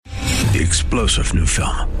The explosive new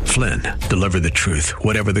film, Flynn, deliver the truth,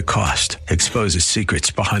 whatever the cost. Exposes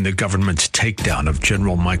secrets behind the government's takedown of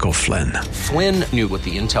General Michael Flynn. Flynn knew what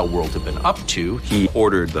the intel world had been up to. He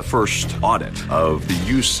ordered the first audit of the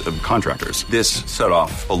use of contractors. This set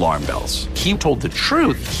off alarm bells. He told the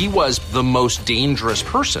truth. He was the most dangerous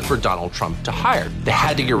person for Donald Trump to hire. They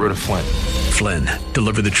had to get rid of Flynn. Flynn,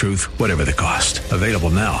 deliver the truth, whatever the cost. Available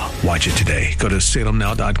now. Watch it today. Go to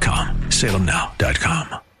salemnow.com.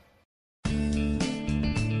 salemnow.com.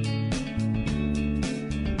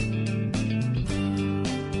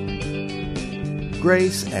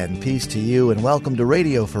 Grace and peace to you, and welcome to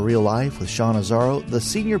Radio for Real Life with Sean Azzaro, the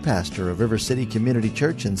senior pastor of River City Community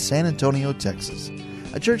Church in San Antonio, Texas.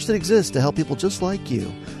 A church that exists to help people just like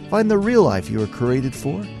you find the real life you were created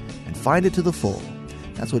for and find it to the full.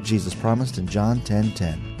 That's what Jesus promised in John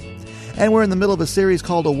 10:10. And we're in the middle of a series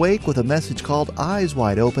called Awake with a message called Eyes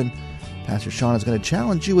Wide Open. Pastor Sean is going to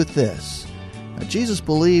challenge you with this. Now, Jesus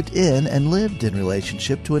believed in and lived in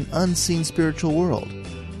relationship to an unseen spiritual world.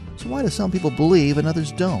 So why do some people believe and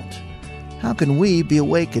others don't? How can we be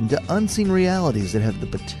awakened to unseen realities that have the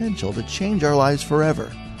potential to change our lives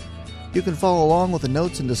forever? You can follow along with the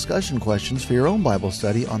notes and discussion questions for your own Bible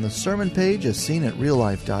study on the sermon page as seen at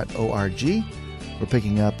reallife.org. We're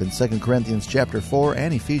picking up in 2 Corinthians chapter 4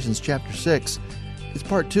 and Ephesians chapter 6. It's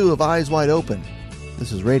part 2 of Eyes Wide Open.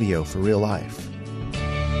 This is Radio for Real Life.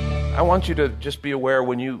 I want you to just be aware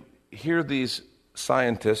when you hear these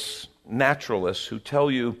scientists, naturalists, who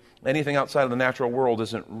tell you anything outside of the natural world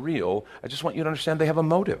isn't real, I just want you to understand they have a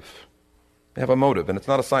motive. They have a motive, and it's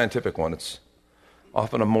not a scientific one. It's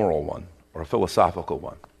often a moral one or a philosophical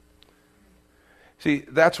one. See,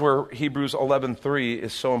 that's where Hebrews 11:3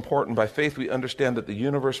 is so important. By faith we understand that the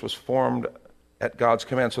universe was formed at God's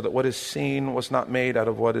command, so that what is seen was not made out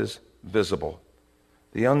of what is visible.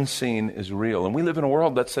 The unseen is real. And we live in a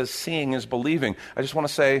world that says seeing is believing. I just want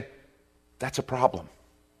to say that's a problem.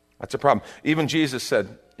 That's a problem. Even Jesus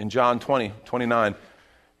said in John 20:29,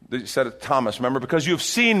 he said to Thomas, remember, because you've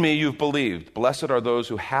seen me, you've believed. Blessed are those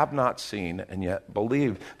who have not seen and yet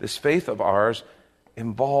believe. This faith of ours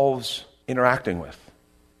involves interacting with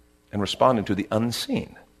and responding to the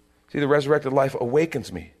unseen. See, the resurrected life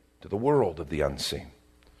awakens me to the world of the unseen.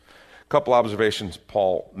 A couple observations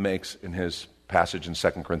Paul makes in his passage in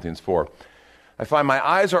 2 Corinthians 4. I find my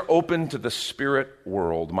eyes are open to the spirit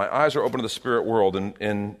world. My eyes are open to the spirit world.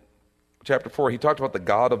 In chapter 4, he talked about the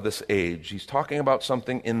God of this age. He's talking about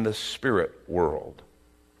something in the spirit world.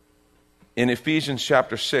 In Ephesians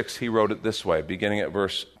chapter 6, he wrote it this way, beginning at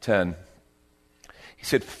verse 10. He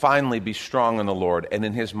said, finally be strong in the Lord and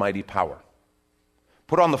in his mighty power.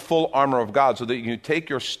 Put on the full armor of God so that you can take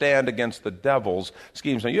your stand against the devil's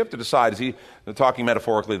schemes. Now you have to decide, is he talking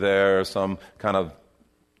metaphorically there, some kind of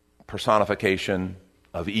personification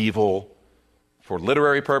of evil for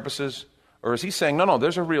literary purposes? Or is he saying, no,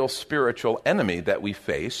 there's a real spiritual enemy that we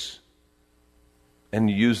face, and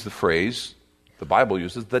you use the phrase the Bible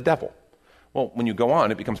uses, the devil. Well, when you go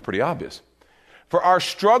on, it becomes pretty obvious. For our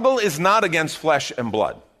struggle is not against flesh and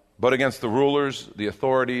blood, but against the rulers, the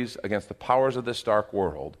authorities, against the powers of this dark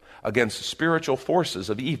world, against spiritual forces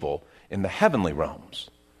of evil in the heavenly realms.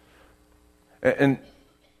 And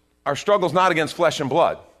our struggle is not against flesh and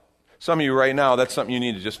blood. Some of you right now, that's something you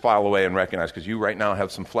need to just file away and recognize, because you right now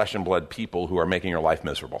have some flesh and blood people who are making your life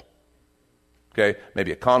miserable. Okay?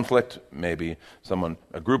 Maybe a conflict, maybe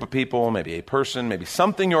a group of people, maybe a person, maybe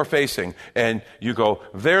something you're facing, and you go,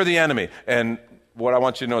 they're the enemy. And what I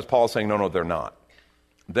want you to know is Paul is saying, no, they're not.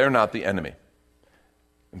 They're not the enemy.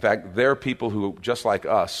 In fact, they're people who, just like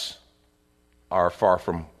us, are far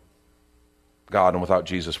from God, and without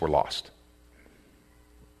Jesus, we're lost.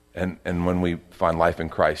 And when we find life in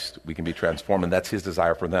Christ, we can be transformed, and that's his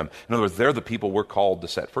desire for them. In other words, they're the people we're called to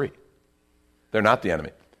set free. They're not the enemy.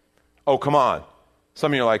 Oh, come on.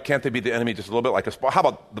 Some of you are like, can't they be the enemy just a little bit? Like, how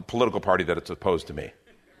about the political party that it's opposed to me?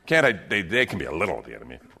 Can't I? They can be a little of the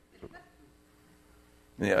enemy.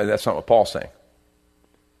 Yeah, that's not what Paul's saying.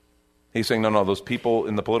 He's saying, no, those people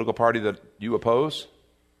in the political party that you oppose,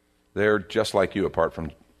 they're just like you apart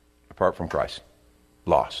from Christ.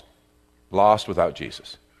 Lost without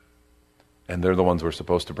Jesus. And they're the ones we're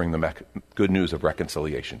supposed to bring the good news of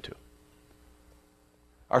reconciliation to.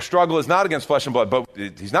 Our struggle is not against flesh and blood, but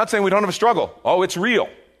he's not saying we don't have a struggle. Oh, it's real.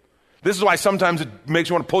 This is why sometimes it makes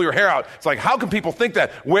you want to pull your hair out. It's like, how can people think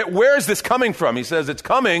that? Where is this coming from? He says it's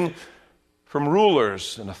coming from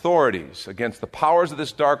rulers and authorities, against the powers of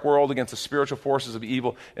this dark world, against the spiritual forces of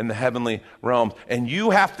evil in the heavenly realms. And you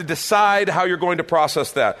have to decide how you're going to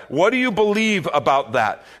process that. What do you believe about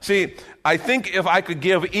that? See, I think if I could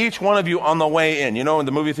give each one of you on the way in, you know, in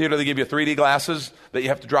the movie theater they give you 3D glasses that you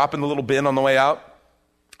have to drop in the little bin on the way out.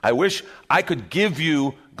 I wish I could give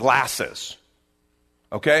you glasses,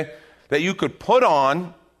 okay, that you could put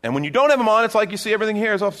on, and when you don't have them on, it's like you see everything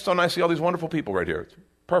here. It's so nice to see all these wonderful people right here. It's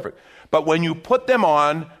perfect. But when you put them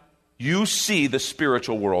on, you see the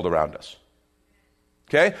spiritual world around us.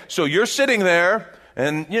 Okay? So you're sitting there,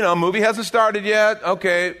 and, you know, movie hasn't started yet.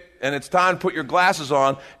 Okay, and it's time to put your glasses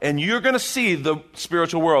on, and you're going to see the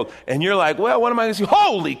spiritual world. And you're like, well, what am I going to see?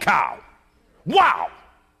 Holy cow! Wow!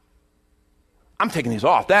 I'm taking these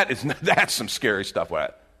off. That's some scary stuff.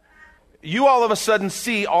 You all of a sudden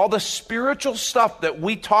see all the spiritual stuff that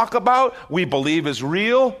we talk about, we believe is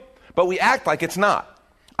real, but we act like it's not.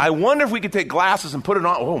 I wonder if we could take glasses and put it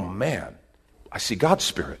on. Oh, man, I see God's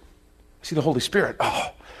Spirit. I see the Holy Spirit.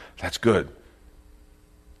 Oh, that's good.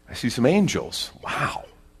 I see some angels. Wow.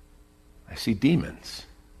 I see demons.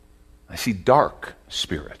 I see dark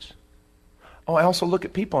spirits. Oh, I also look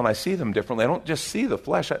at people and I see them differently. I don't just see the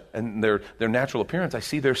flesh and their natural appearance. I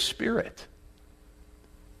see their spirit.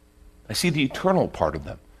 I see the eternal part of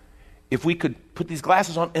them. If we could put these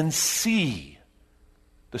glasses on and see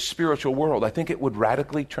the spiritual world, I think it would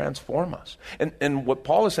radically transform us. And what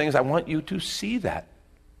Paul is saying is, I want you to see that.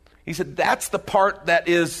 He said, that's the part that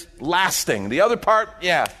is lasting. The other part,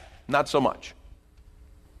 yeah, not so much.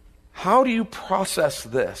 How do you process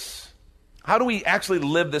this? How do we actually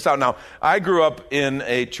live this out? Now, I grew up in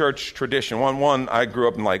a church tradition. One, I grew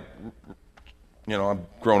up in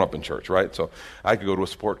I've grown up in church, right? So I could go to a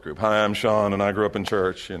support group. Hi, I'm Sean, and I grew up in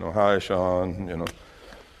church. Hi, Sean,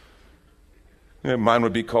 Mine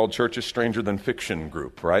would be called Church is Stranger Than Fiction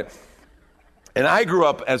group, right? And I grew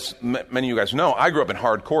up, as many of you guys know, I grew up in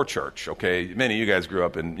hardcore church, okay? Many of you guys grew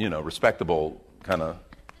up in, respectable kind of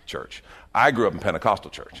church. I grew up in Pentecostal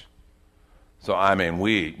church. So,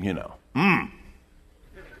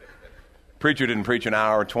 Preacher didn't preach an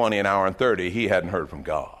hour 20, an hour and 30. He hadn't heard from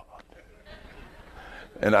God.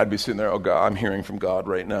 And I'd be sitting there, oh, God, I'm hearing from God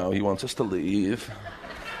right now. He wants us to leave.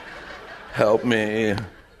 Help me.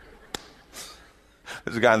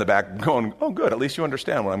 There's a guy in the back going, oh, good, at least you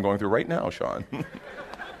understand what I'm going through right now, Sean.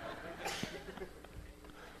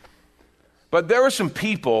 But there were some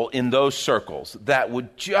people in those circles that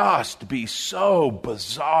would just be so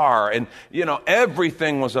bizarre. And,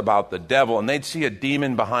 everything was about the devil. And they'd see a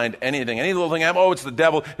demon behind anything. Any little thing, oh, it's the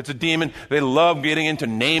devil, it's a demon. They love getting into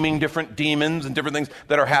naming different demons and different things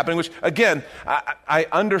that are happening, which, again, I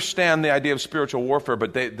understand the idea of spiritual warfare,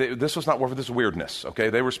 but this was not warfare, this was weirdness, okay?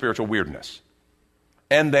 They were spiritual weirdness.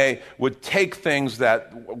 And they would take things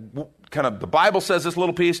that kind of, the Bible says this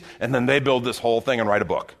little piece, and then they build this whole thing and write a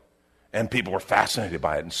book. And people were fascinated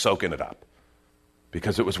by it and soaking it up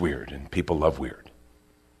because it was weird, and people love weird.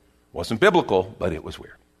 It wasn't biblical, but it was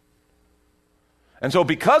weird. And so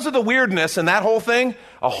because of the weirdness and that whole thing,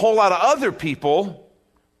 a whole lot of other people,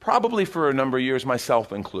 probably for a number of years,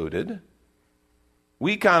 myself included,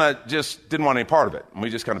 we kind of just didn't want any part of it, and we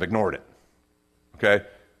just kind of ignored it, okay?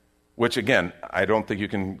 Which, again, I don't think you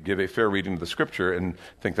can give a fair reading of the Scripture and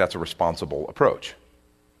think that's a responsible approach.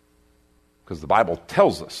 Because the Bible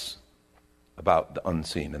tells us about the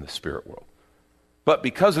unseen in the spirit world. But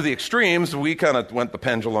because of the extremes, we kind of the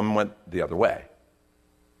pendulum went the other way.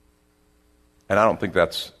 And I don't think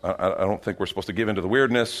we're supposed to give into the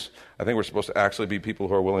weirdness. I think we're supposed to actually be people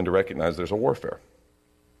who are willing to recognize there's a warfare.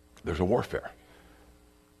 There's a warfare.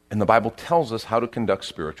 And the Bible tells us how to conduct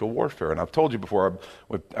spiritual warfare. And I've told you before,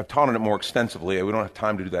 I've taught on it more extensively. We don't have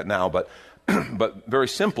time to do that now, but very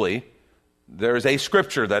simply, there is a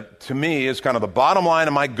scripture that, to me, is kind of the bottom line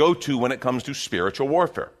of my go-to when it comes to spiritual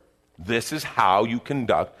warfare. This is how you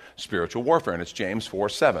conduct spiritual warfare, and it's James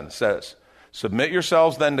 4:7. It says, submit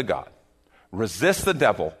yourselves then to God. Resist the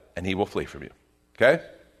devil, and he will flee from you. Okay?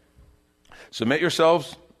 Submit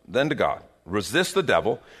yourselves then to God. Resist the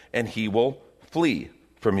devil, and he will flee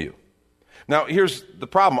from you. Now, here's the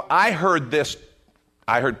problem. I heard this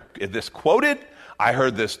quoted. I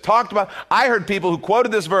heard this talked about. I heard people who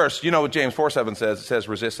quoted this verse. You know what James 4:7 says? It says,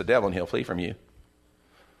 resist the devil and he'll flee from you.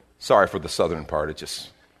 Sorry for the southern part. It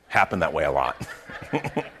just happened that way a lot.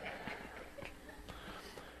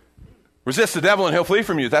 Resist the devil and he'll flee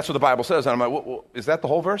from you. That's what the Bible says. And I'm like, well, is that the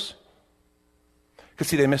whole verse? Because,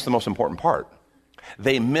 see, they missed the most important part.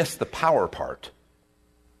 They missed the power part.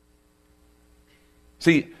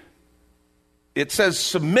 See, it says,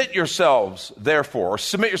 submit yourselves, therefore, or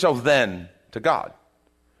submit yourselves then to God,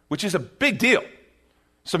 which is a big deal.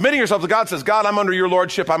 Submitting yourself to God says, God, I'm under your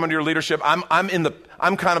lordship, I'm under your leadership,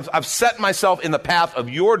 I've set myself in the path of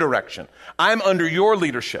your direction. I'm under your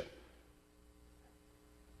leadership.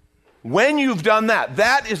 When you've done that,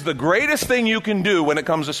 that is the greatest thing you can do when it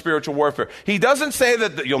comes to spiritual warfare. He doesn't say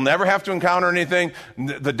that you'll never have to encounter anything,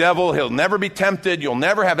 the devil, he'll never be tempted, you'll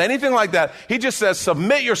never have anything like that. He just says,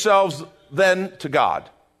 submit yourselves then to God.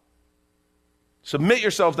 Submit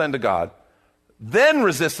yourselves then to God. Then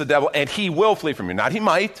resist the devil, and he will flee from you. Not he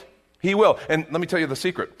might, he will. And let me tell you the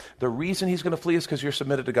secret. The reason he's going to flee is because you're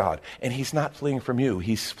submitted to God. And he's not fleeing from you,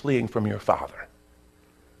 he's fleeing from your Father.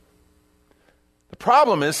 The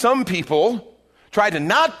problem is some people try to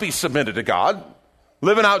not be submitted to God,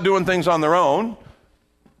 living out doing things on their own,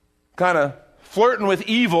 kind of flirting with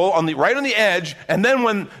evil right on the edge, and then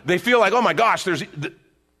when they feel like, oh my gosh,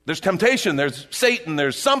 there's temptation, there's Satan,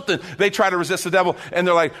 there's something, they try to resist the devil, and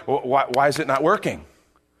they're like, well, why is it not working?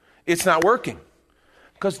 It's not working.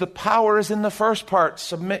 Because the power is in the first part.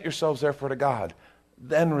 Submit yourselves therefore to God.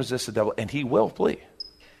 Then resist the devil, and he will flee.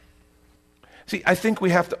 See, I think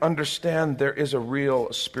we have to understand there is a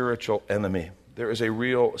real spiritual enemy. There is a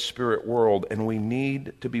real spirit world, and we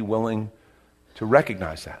need to be willing to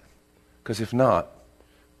recognize that. Because if not,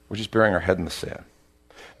 we're just burying our head in the sand.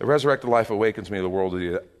 The resurrected life awakens me to the world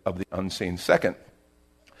of the unseen. Second,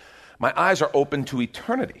 my eyes are open to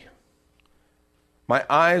eternity. My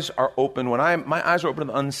eyes are open. My eyes are open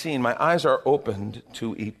to the unseen. My eyes are opened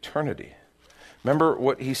to eternity. Remember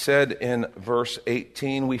what he said in verse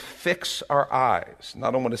 18? We fix our eyes,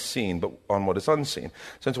 not on what is seen, but on what is unseen.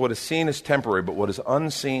 Since what is seen is temporary, but what is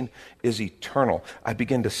unseen is eternal. I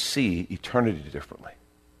begin to see eternity differently.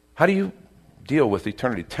 How do you deal with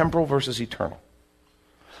eternity? Temporal versus eternal.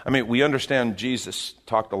 I mean, we understand Jesus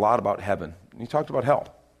talked a lot about heaven. He talked about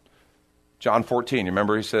hell. John 14, you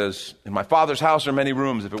remember he says, in my Father's house are many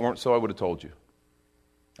rooms. If it weren't so, I would have told you.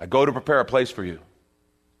 I go to prepare a place for you.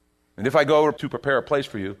 And if I go to prepare a place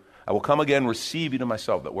for you, I will come again, receive you to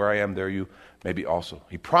myself, that where I am, there you may be also.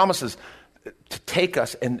 He promises to take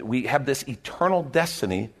us, and we have this eternal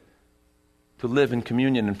destiny to live in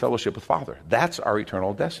communion and fellowship with Father. That's our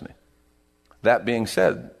eternal destiny. That being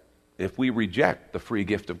said, if we reject the free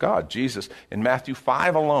gift of God, Jesus, in Matthew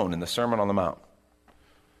 5 alone, in the Sermon on the Mount,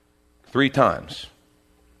 3 times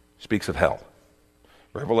speaks of hell.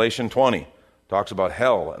 Revelation 20 talks about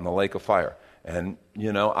hell and the lake of fire. And,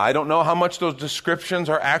 I don't know how much those descriptions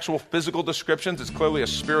are actual physical descriptions. It's clearly a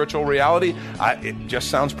spiritual reality. It just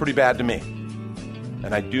sounds pretty bad to me.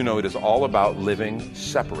 And I do know it is all about living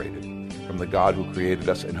separated from the God who created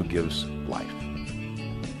us and who gives life.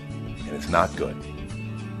 And it's not good.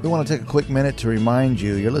 We want to take a quick minute to remind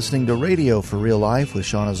you you're listening to Radio for Real Life with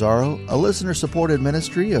Sean Azzaro, a listener-supported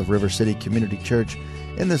ministry of River City Community Church,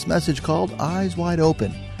 in this message called Eyes Wide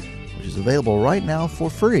Open, which is available right now for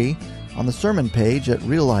free on the sermon page at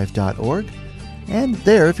reallife.org. And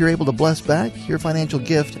there, if you're able to bless back, your financial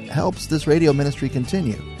gift helps this radio ministry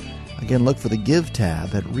continue. Again, look for the Give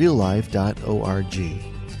tab at reallife.org.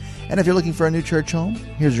 And if you're looking for a new church home,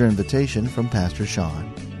 here's your invitation from Pastor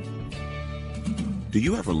Sean. Do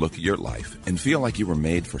you ever look at your life and feel like you were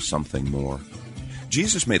made for something more?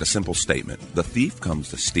 Jesus made a simple statement. The thief comes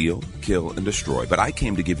to steal, kill, and destroy, but I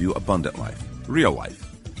came to give you abundant life, real life.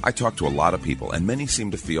 I talk to a lot of people, and many seem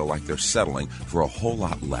to feel like they're settling for a whole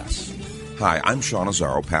lot less. Hi, I'm Sean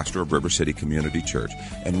Azzaro, pastor of River City Community Church,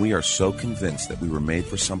 and we are so convinced that we were made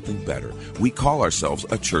for something better. We call ourselves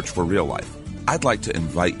a church for real life. I'd like to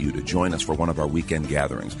invite you to join us for one of our weekend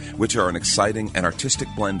gatherings, which are an exciting and artistic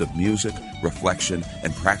blend of music, reflection,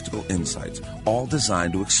 and practical insights, all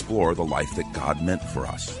designed to explore the life that God meant for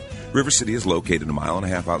us. River City is located 1.5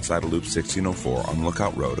 miles outside of Loop 1604 on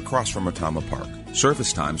Lookout Road across from Otama Park.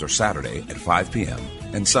 Service times are Saturday at 5 p.m.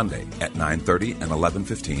 and Sunday at 9:30 and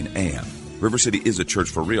 11:15 a.m. River City is a church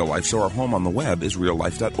for real life, so our home on the web is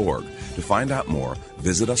reallife.org. To find out more,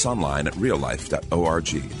 visit us online at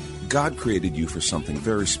reallife.org. God created you for something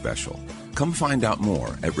very special. Come find out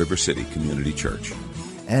more at River City Community Church.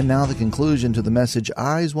 And now the conclusion to the message,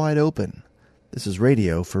 Eyes Wide Open. This is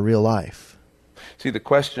Radio for Real Life. See, the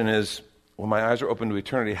question is, when my eyes are open to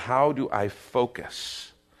eternity, how do I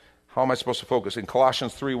focus? How am I supposed to focus? In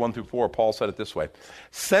Colossians 3, 1-4, Paul said it this way.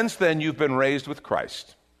 Since then you've been raised with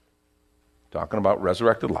Christ, talking about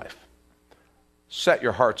resurrected life, set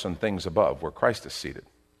your hearts on things above, where Christ is seated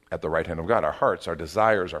at the right hand of God. Our hearts, our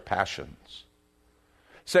desires, our passions.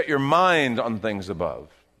 Set your mind on things above,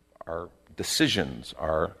 our decisions,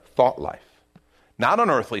 our thought life. Not on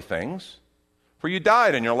earthly things, for you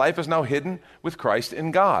died and your life is now hidden with Christ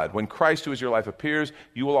in God. When Christ, who is your life, appears,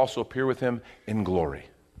 you will also appear with him in glory.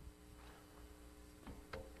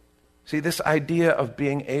 See, this idea of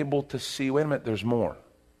being able to see, wait a minute, there's more.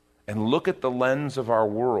 And look at the lens of our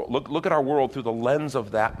world. Look at our world through the lens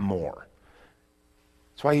of that more.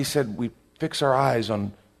 That's why he said we fix our eyes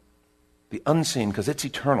on the unseen because it's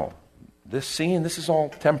eternal. This seen, this is all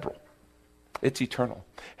temporal. It's eternal.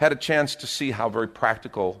 Had a chance to see how very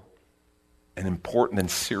practical and important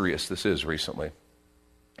and serious this is recently.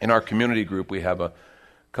 In our community group, we have a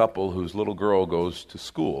couple whose little girl goes to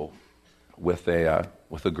school with a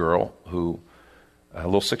girl who, a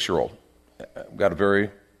little 6-year-old, got a very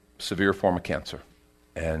severe form of cancer.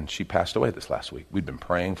 And she passed away this last week. We'd been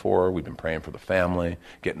praying for her. We'd been praying for the family,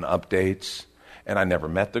 getting updates. And I never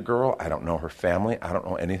met the girl. I don't know her family. I don't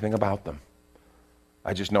know anything about them.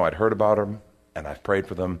 I just know I'd heard about them, and I've prayed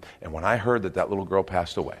for them. And when I heard that little girl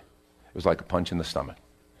passed away, it was like a punch in the stomach.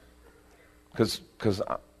 Because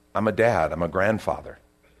I'm a dad. I'm a grandfather.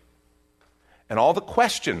 And all the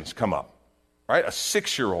questions come up, right? A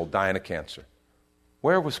 6-year-old dying of cancer.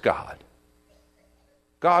 Where was God?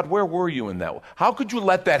 God, where were you in that? How could you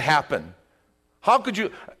let that happen? How could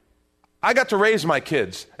you? I got to raise my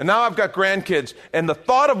kids, and now I've got grandkids, and the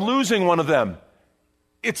thought of losing one of them,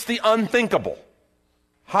 it's the unthinkable.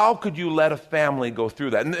 How could you let a family go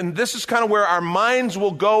through that? And this is kind of where our minds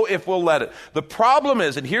will go if we'll let it. The problem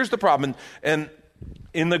is, and here's the problem, and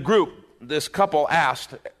in the group, this couple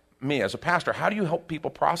asked me as a pastor, how do you help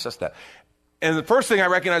people process that? And the first thing I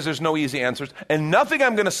recognize, there's no easy answers, and nothing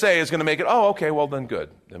I'm going to say is going to make it, oh, okay, well then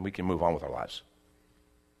good. Then we can move on with our lives.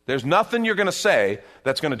 There's nothing you're going to say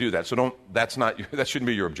that's going to do that. So that shouldn't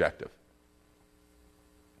be your objective.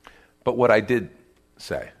 But what I did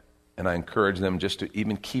say, and I encourage them just to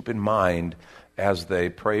even keep in mind as they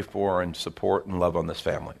pray for and support and love on this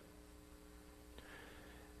family,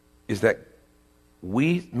 is that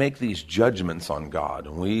we make these judgments on God,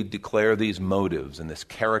 and we declare these motives and this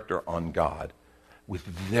character on God with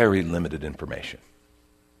very limited information.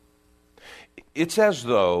 It's as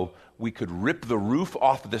though we could rip the roof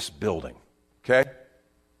off this building, okay?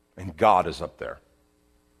 And God is up there,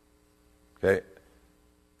 okay?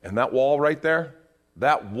 And that wall right there,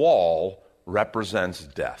 that wall represents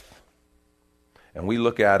death. And we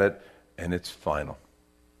look at it, and it's final.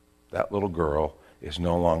 That little girl is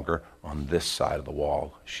no longer on this side of the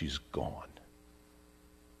wall. She's gone.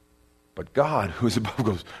 But God, who is above,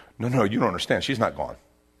 goes, no, you don't understand. She's not gone.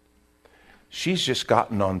 She's just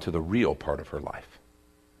gotten onto the real part of her life.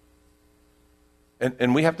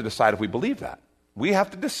 And we have to decide if we believe that. We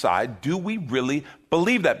have to decide, do we really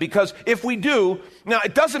believe that? Because if we do, now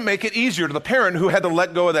it doesn't make it easier to the parent who had to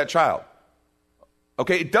let go of that child.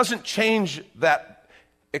 Okay, it doesn't change that,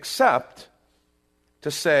 except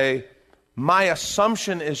to say, my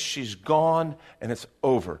assumption is she's gone and it's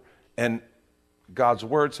over. And God's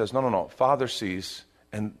word says, no, Father sees.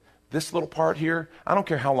 And this little part here, I don't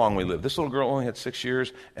care how long we live. This little girl only had 6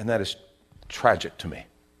 years, and that is tragic to me.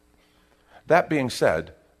 That being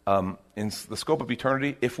said, in the scope of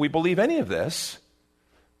eternity, if we believe any of this,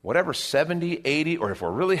 whatever 70, 80, or if we're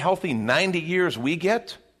really healthy, 90 years we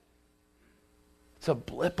get, it's a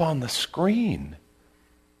blip on the screen.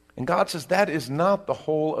 And God says that is not the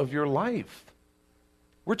whole of your life.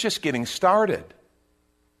 We're just getting started.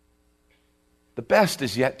 The best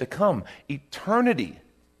is yet to come. Eternity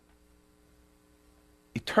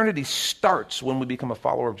starts when we become a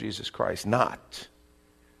follower of Jesus Christ, not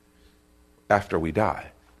after we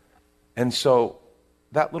die. And so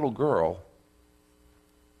that little girl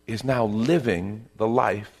is now living the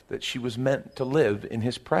life that she was meant to live in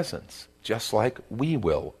his presence, just like we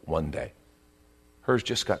will one day. Hers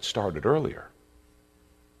just got started earlier.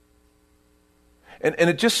 And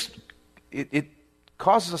it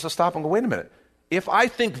causes us to stop and go, wait a minute. If I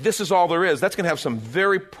think this is all there is, that's going to have some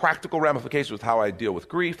very practical ramifications with how I deal with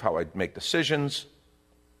grief, how I make decisions.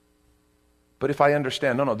 But if I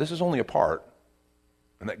understand, no, this is only a part,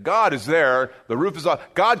 and that God is there, the roof is off,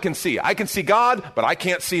 God can see. I can see God, but I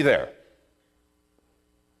can't see there.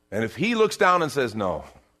 And if he looks down and says, no,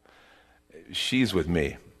 she's with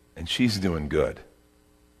me, and she's doing good,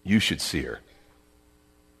 you should see her,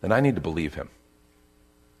 then I need to believe him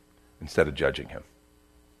instead of judging him.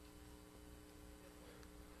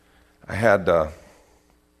 I had a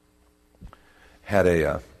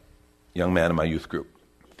young man in my youth group,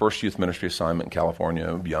 first youth ministry assignment in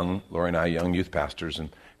California, young, Lori and I, young youth pastors, and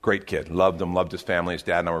great kid, loved him, loved his family, his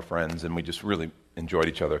dad and I were friends, and we just really enjoyed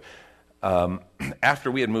each other. After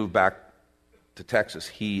we had moved back to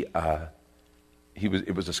Texas,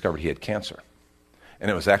 it was discovered he had cancer. And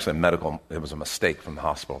it was actually it was a mistake from the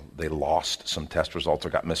hospital. They lost some test results or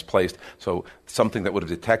got misplaced. So something that would have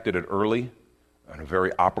detected it early, and a very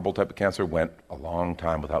operable type of cancer, went a long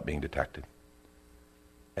time without being detected.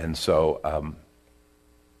 And so,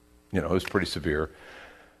 it was pretty severe.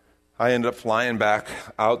 I ended up flying back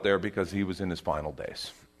out there because he was in his final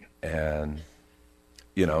days. And,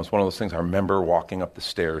 it's one of those things. I remember walking up the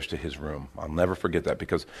stairs to his room. I'll never forget that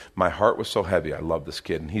because my heart was so heavy. I love this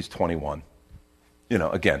kid, and he's 21.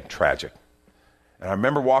 Again, tragic. And I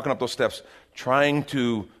remember walking up those steps trying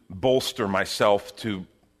to bolster myself to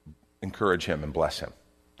encourage him and bless him.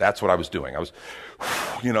 That's what I was doing. I was,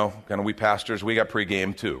 kind of we pastors, we got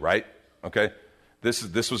pregame too, right? Okay? This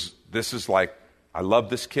is like, I love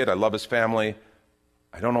this kid. I love his family.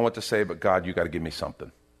 I don't know what to say, but God, you got to give me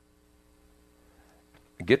something.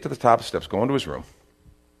 I get to the top of the steps, go into his room,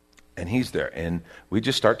 and he's there. And we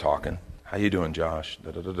just start talking. How you doing, Josh?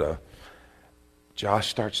 Da-da-da-da. Josh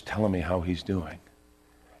starts telling me how he's doing.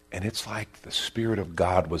 And it's like the Spirit of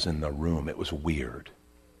God was in the room. It was weird.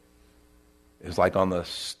 It was like on the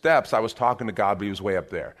steps, I was talking to God, but he was way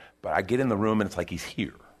up there. But I get in the room, and it's like he's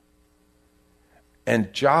here.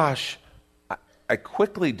 And Josh, I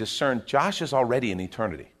quickly discerned, Josh is already in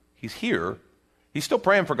eternity. He's here. He's still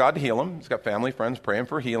praying for God to heal him. He's got family, friends praying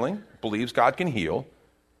for healing, believes God can heal.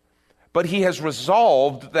 But he has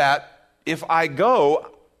resolved that if I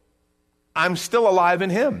go, I'm still alive in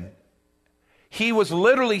him. He was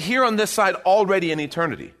literally here on this side already in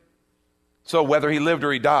eternity. So whether he lived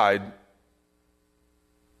or he died,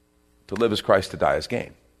 to live is Christ, to die is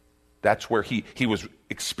gain. That's where he was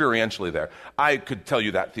experientially there. I could tell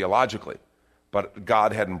you that theologically, but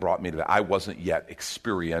God hadn't brought me to that. I wasn't yet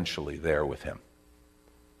experientially there with him.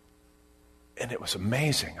 And it was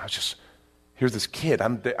amazing. I was just, here's this kid.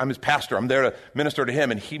 I'm his pastor. I'm there to minister to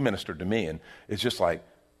him, and he ministered to me. And it's just like,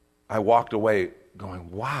 I walked away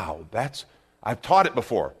going, wow, I've taught it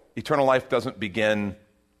before. Eternal life doesn't begin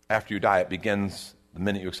after you die. It begins the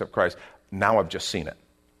minute you accept Christ. Now I've just seen it.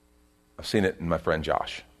 I've seen it in my friend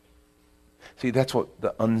Josh. See, that's what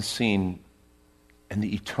the unseen and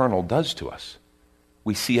the eternal does to us.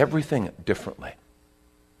 We see everything differently.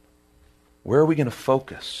 Where are we going to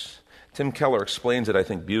focus? Tim Keller explains it, I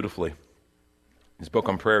think, beautifully. In his book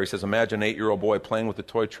on prayer, he says, imagine an 8-year-old boy playing with a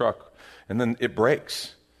toy truck, and then it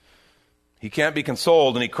breaks. He can't be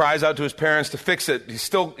consoled, and he cries out to his parents to fix it. He's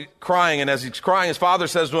still crying, and as he's crying, his father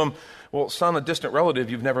says to him, well, son, a distant relative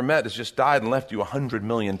you've never met has just died and left you $100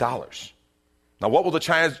 million. Now, what will the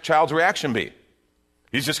child's reaction be?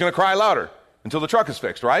 He's just going to cry louder until the truck is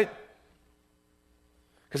fixed, right?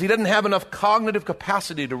 Because he doesn't have enough cognitive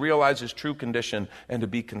capacity to realize his true condition and to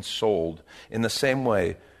be consoled. In the same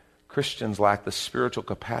way, Christians lack the spiritual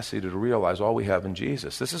capacity to realize all we have in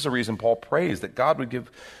Jesus. This is the reason Paul prays that God would give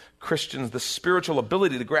Christians the spiritual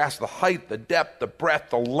ability to grasp the height, the depth, the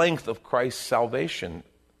breadth, the length of Christ's salvation.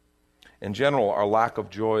 In general, our lack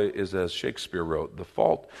of joy is, as Shakespeare wrote, the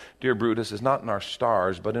fault, dear Brutus, is not in our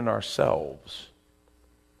stars, but in ourselves.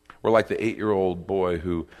 We're like the 8-year-old boy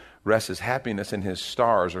who rests his happiness in his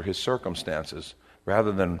stars or his circumstances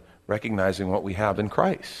rather than recognizing what we have in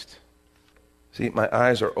Christ. See, my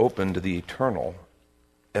eyes are open to the eternal,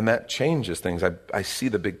 and that changes things. I see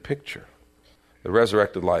the big picture. The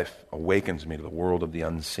resurrected life awakens me to the world of the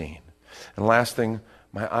unseen. And last thing,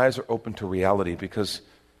 my eyes are open to reality, because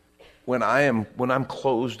when I'm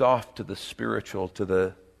closed off to the spiritual, to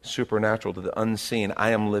the supernatural, to the unseen,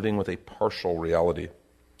 I am living with a partial reality.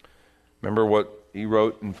 Remember what he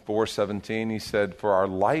wrote in 4:17? He said, for our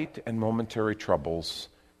light and momentary troubles.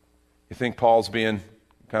 You think Paul's being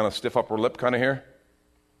kind of stiff upper lip kind of here?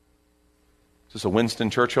 Is this a Winston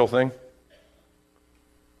Churchill thing?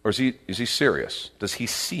 Or is he serious? Does he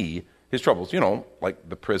see his troubles? Like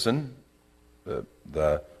the prison,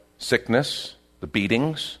 the sickness, the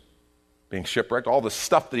beatings, being shipwrecked, all the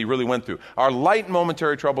stuff that he really went through. Our light and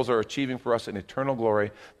momentary troubles are achieving for us an eternal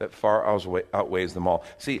glory that far outweighs them all.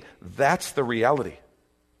 See, that's the reality.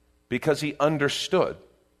 Because he understood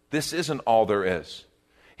this isn't all there is.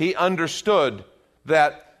 He understood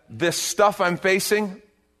that this stuff I'm facing,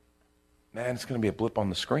 man, it's going to be a blip on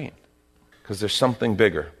the screen. Because there's something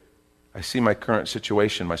bigger. I see my current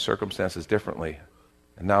situation, my circumstances differently,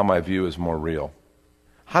 and now my view is more real.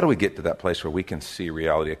 How do we get to that place where we can see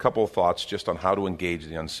reality? A couple of thoughts just on how to engage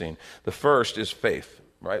the unseen. The first is faith,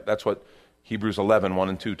 right? That's what Hebrews 11, 1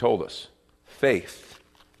 and 2 told us. Faith.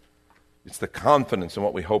 It's the confidence in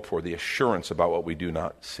what we hope for, the assurance about what we do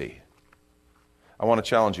not see. I want to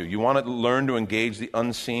challenge you. You want to learn to engage the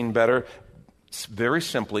unseen better? It's very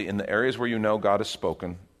simply, in the areas where you know God has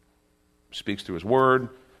spoken, speaks through his word,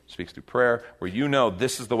 speaks through prayer, where you know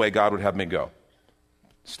this is the way God would have me go.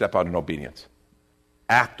 Step out in obedience.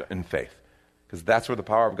 Act in faith. Because that's where the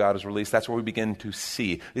power of God is released. That's where we begin to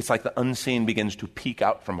see. It's like the unseen begins to peek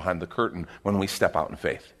out from behind the curtain when we step out in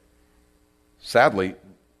faith. Sadly,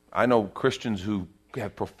 I know Christians who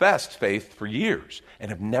have professed faith for years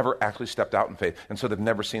and have never actually stepped out in faith, and so they've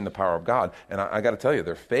never seen the power of God. And I got to tell you,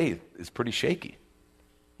 their faith is pretty shaky.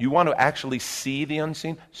 You want to actually see the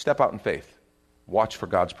unseen? Step out in faith. Watch for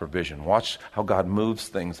God's provision. Watch how God moves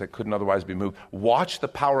things that couldn't otherwise be moved. Watch the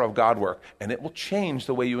power of God work, and it will change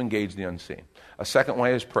the way you engage the unseen. A second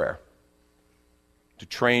way is prayer. To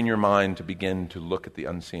train your mind to begin to look at the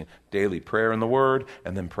unseen. Daily prayer in the Word,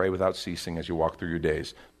 and then pray without ceasing as you walk through your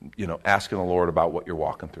days. Asking the Lord about what you're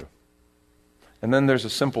walking through. And then there's a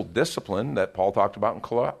simple discipline that Paul talked about in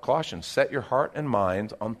Colossians. Set your heart and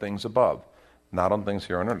mind on things above, not on things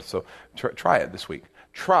here on earth. So try it this week.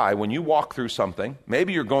 Try, when you walk through something,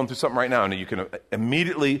 maybe you're going through something right now and you can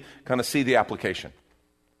immediately kind of see the application.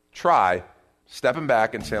 Try stepping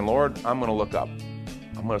back and saying, Lord, I'm going to look up.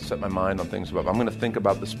 I'm going to set my mind on things above. I'm going to think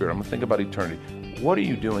about the Spirit. I'm going to think about eternity. What are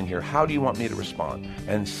you doing here? How do you want me to respond?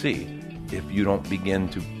 And see if you don't begin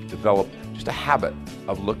to develop just a habit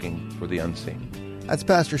of looking for the unseen. That's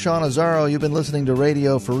Pastor Sean Azzaro. You've been listening to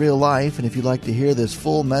Radio for Real Life, and if you'd like to hear this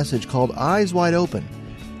full message called Eyes Wide Open,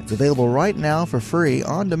 it's available right now for free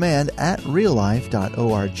on demand at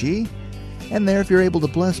reallife.org. And there, if you're able to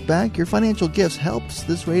bless back, your financial gifts helps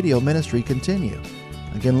this radio ministry continue.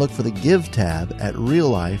 Again, look for the Give tab at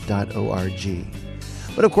reallife.org.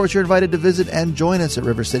 But of course, you're invited to visit and join us at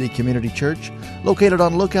River City Community Church, located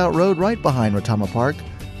on Lookout Road right behind Rotama Park,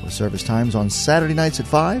 with service times on Saturday nights at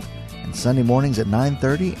 5 and Sunday mornings at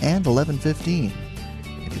 9:30 and 11:15.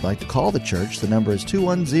 If you'd like to call the church, the number is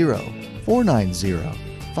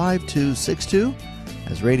 210-490-5262,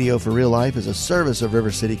 as Radio for Real Life is a service of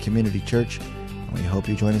River City Community Church. And we hope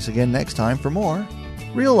you join us again next time for more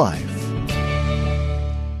Real Life.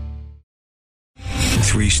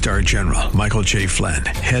 3-star General Michael J. Flynn,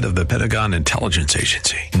 head of the Pentagon Intelligence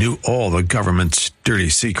Agency, knew all the government's dirty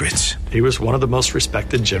secrets. He was one of the most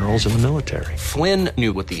respected generals in the military. Flynn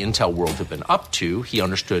knew what the intel world had been up to. He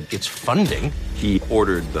understood its funding. He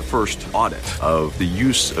ordered the first audit of the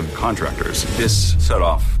use of contractors. This set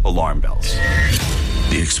off alarm bells.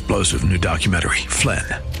 The explosive new documentary, Flynn,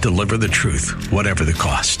 Deliver the Truth, Whatever the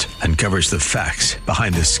Cost, uncovers the facts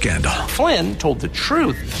behind this scandal. Flynn told the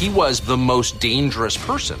truth. He was the most dangerous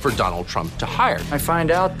person for Donald Trump to hire. I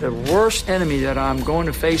find out the worst enemy that I'm going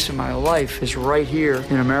to face in my life is right here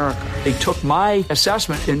in America. They took my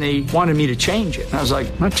assessment and they wanted me to change it. And I was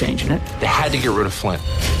like, I'm not changing it. They had to get rid of Flynn.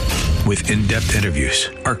 With in-depth interviews,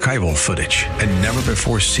 archival footage, and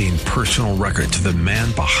never-before-seen personal records of the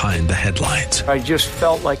man behind the headlines. I just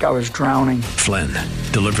felt like I was drowning. Flynn,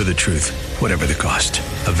 Deliver the Truth, Whatever the Cost.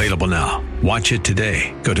 Available now. Watch it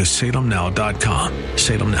today. Go to salemnow.com.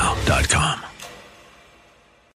 salemnow.com.